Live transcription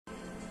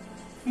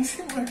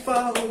Mark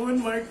Pahun,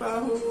 Mark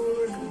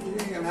Pahun.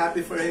 I'm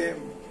happy for him.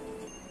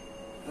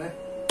 Eh,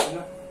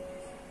 ano?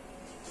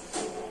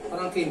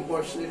 Parang King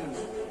Porsche din.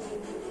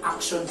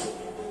 Action.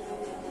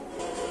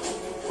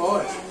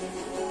 Oh.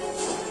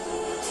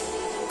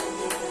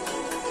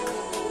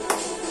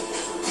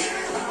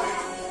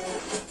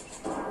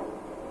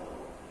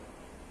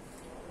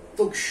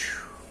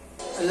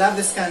 I love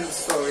this kind of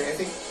story. I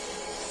think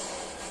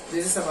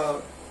this is about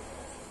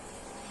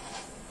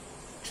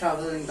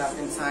traveling back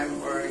in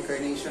time or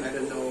incarnation. I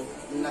don't know.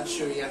 I'm not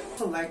sure yet.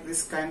 I like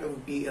this kind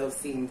of BL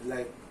themed.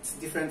 Like, it's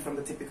different from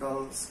the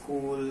typical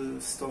school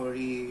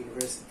story,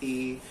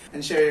 university.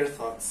 And share your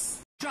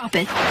thoughts. Drop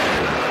it.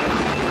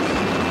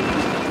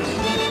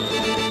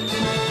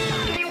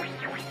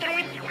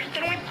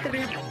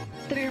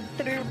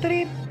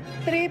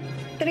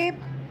 Trip.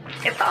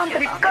 Ito ang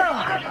trip ko.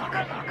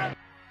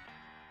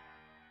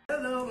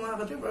 Hello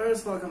mga ka-trippers!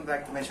 Welcome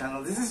back to my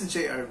channel. This is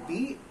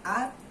JRB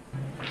at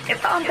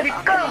ito ang trip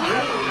ko.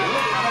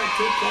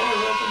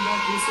 Welcome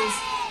back. This is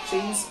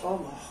Chains of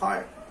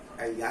Heart.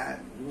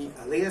 Ayan.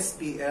 Alias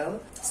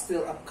BL.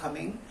 Still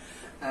upcoming.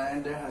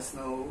 And there has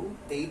no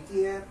date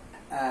yet.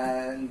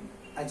 And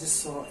I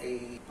just saw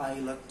a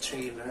pilot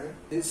trailer.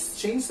 This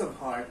Chains of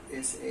Heart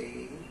is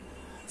a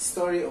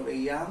story of a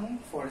young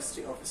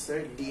forestry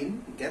officer,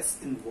 Dean, gets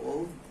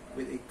involved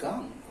with a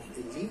gang of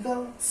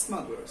illegal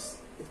smugglers.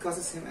 It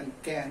causes him and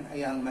Ken, a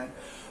young man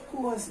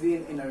who has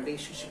been in a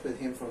relationship with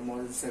him for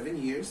more than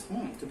 7 years,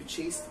 to be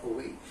chased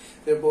away.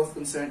 They're both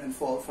concerned and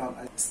fall from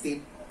a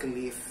steep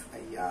cliff.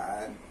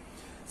 Ayan.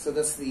 So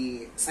that's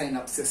the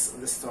synopsis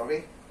of the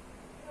story.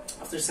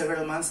 After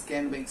several months,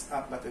 Ken wakes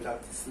up but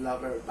without his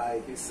lover by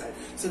his side.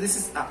 So this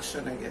is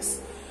action, I guess.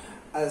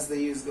 As the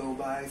years go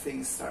by,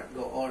 things start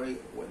go awry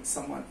when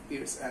someone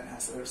appears and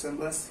has a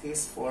resemblance to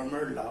his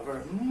former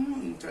lover.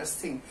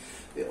 Interesting.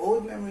 The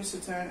old memories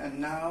return and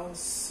now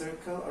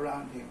circle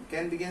around him.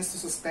 Ken begins to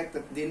suspect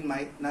that Dean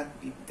might not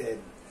be dead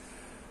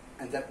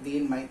and that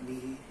Dean might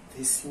be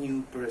his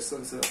new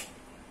person. So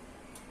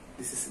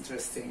this is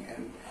interesting,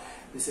 and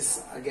this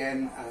is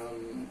again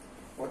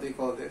what do you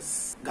call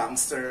this?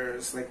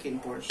 Gangsters like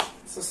King Porsche.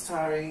 So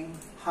starring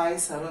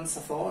Hai Saron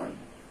Sathorn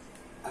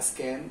as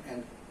Ken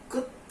and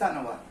Kut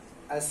Tanawat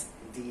as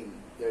Dean.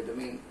 They're the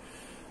main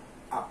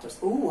actors.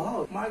 Oh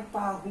wow! Mark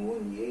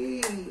Pahun,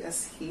 yay!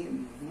 As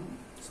him.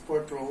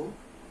 Support role.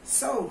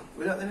 So,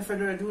 without any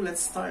further ado,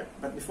 let's start.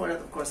 But before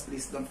that, of course,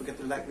 please don't forget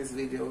to like this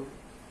video,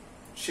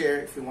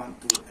 share if you want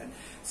to, and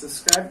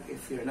subscribe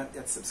if you're not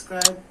yet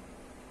subscribed.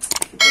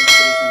 Keep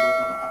notification about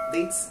mga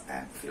updates.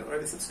 And if you're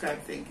already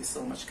subscribed, thank you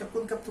so much.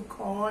 Kapun kap to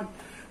con.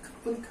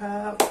 Kapun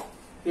kap.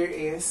 Here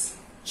is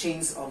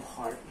Chains of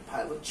Heart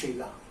pilot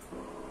trailer.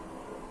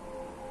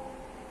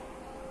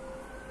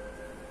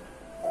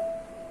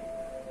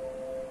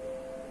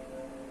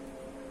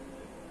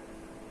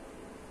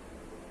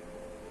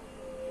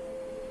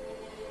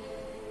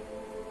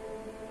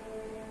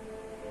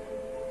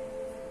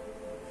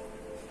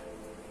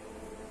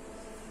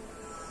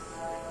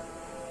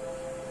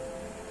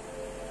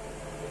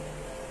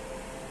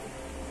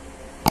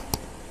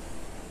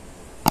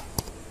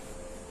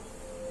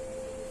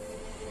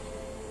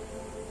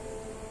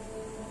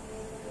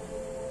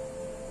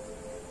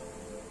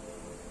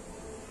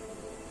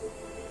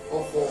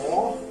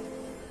 Oh,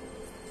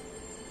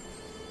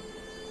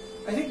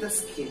 I think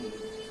that's Kim.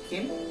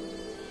 Kim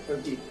or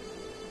Dean?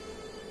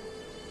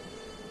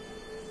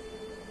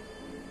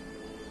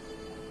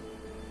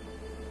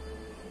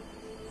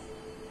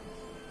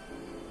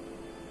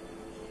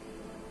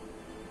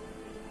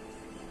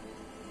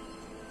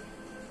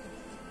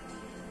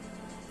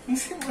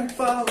 Mark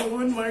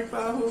Pahun, Mark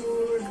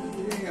Pahun.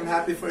 I'm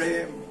happy for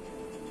him.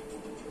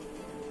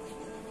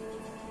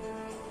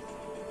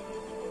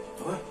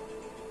 What?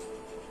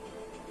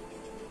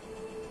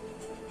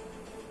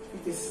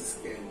 This is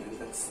Ken and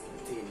that's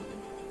Dean.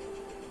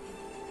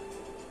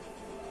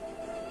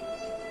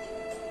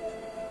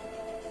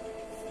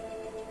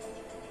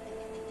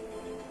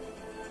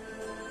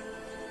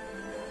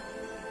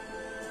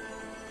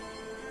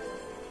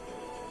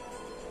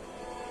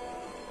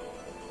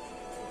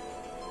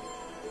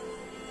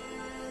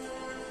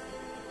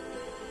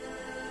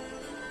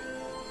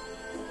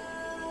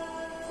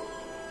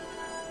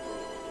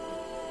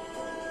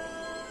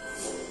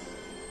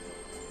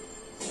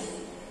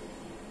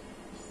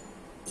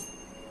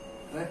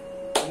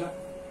 Ano?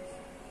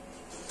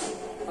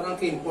 Parang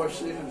King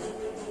Porsche din.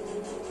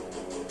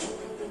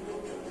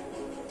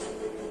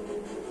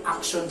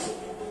 Action.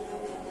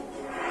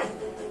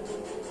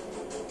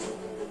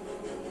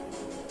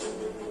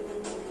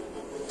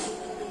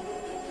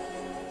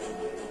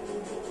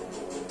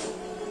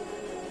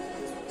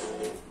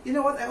 You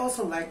know what? I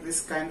also like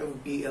this kind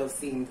of BL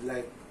themed,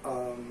 like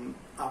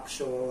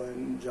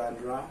action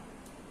genre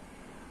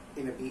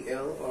in a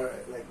BL, or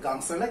like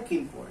gangster, like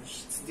King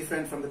Porsche. It's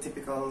different from the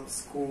typical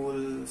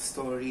school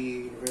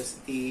story,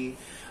 university,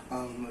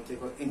 what do you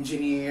call it?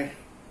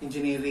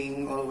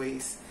 Engineering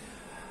always.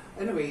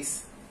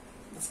 Anyways,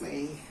 that's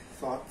my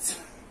thoughts.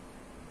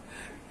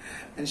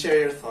 And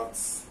share your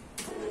thoughts.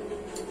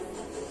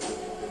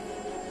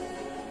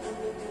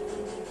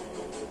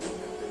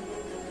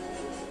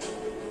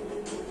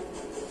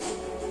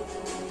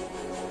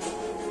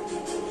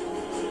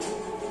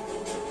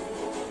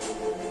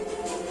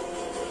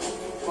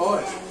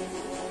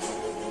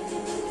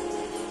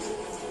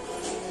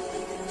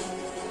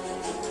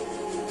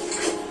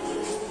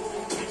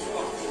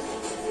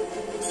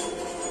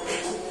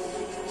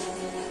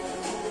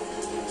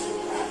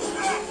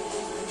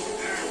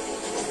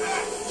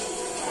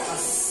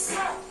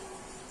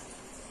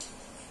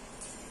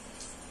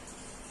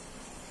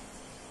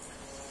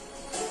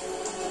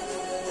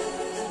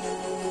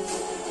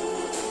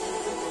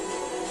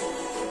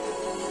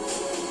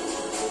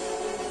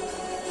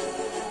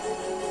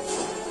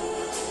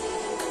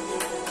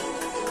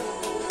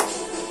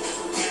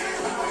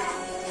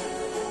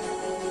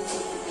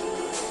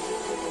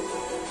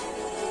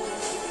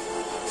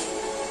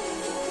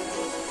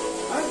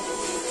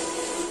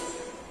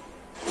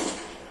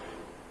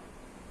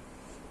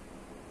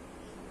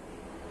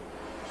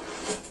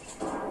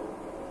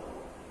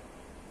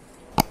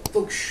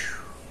 Push.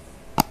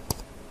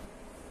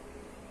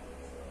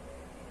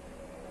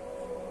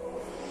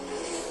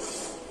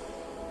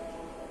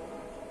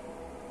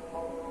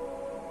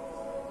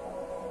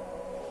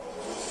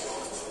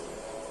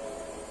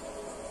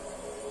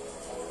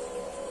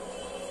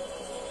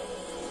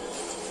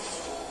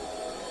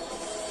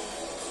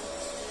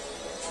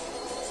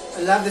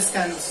 I love this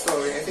kind of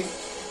story. I think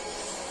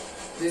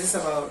this is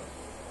about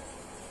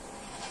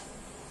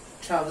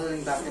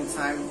traveling back in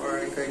time or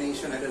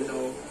reincarnation. I don't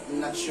know. I'm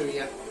not sure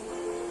yet.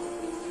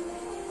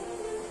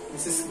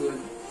 This is good.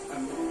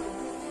 I'm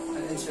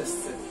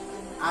interested.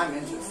 I'm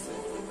interested.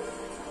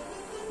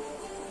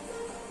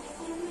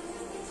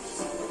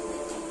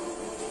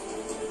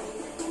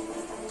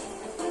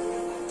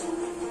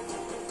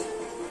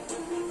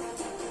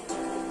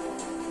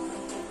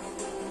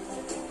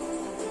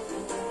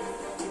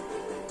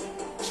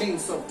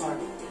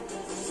 Chainsofheart.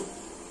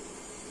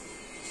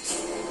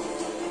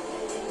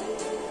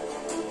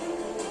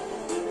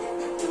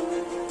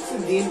 This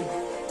is Dean.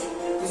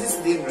 This is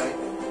Dean, right?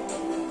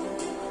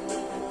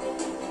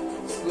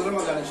 Siguro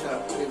magano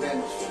siya.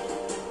 Revenge.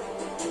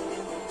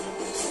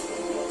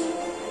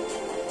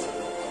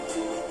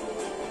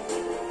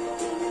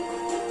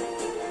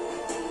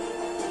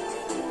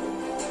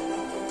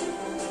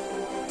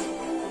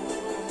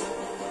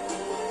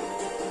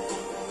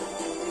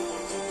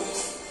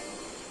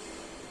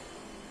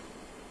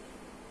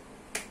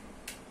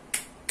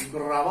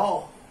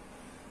 Bravo!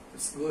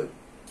 That's good.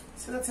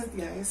 So that's it,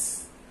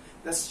 guys.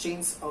 That's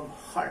Chains of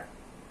Heart.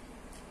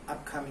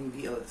 Upcoming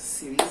BL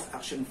series,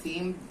 action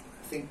themed.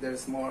 I think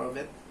there's more of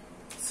it.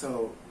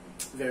 So,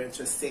 very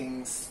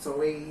interesting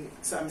story.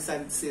 So I'm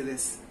excited to see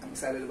this. I'm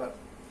excited about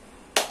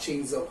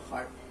Chains of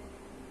Heart.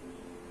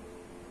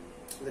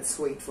 Let's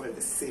wait for the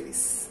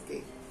series.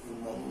 Okay.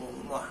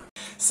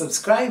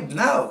 Subscribe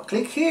now.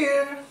 Click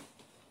here.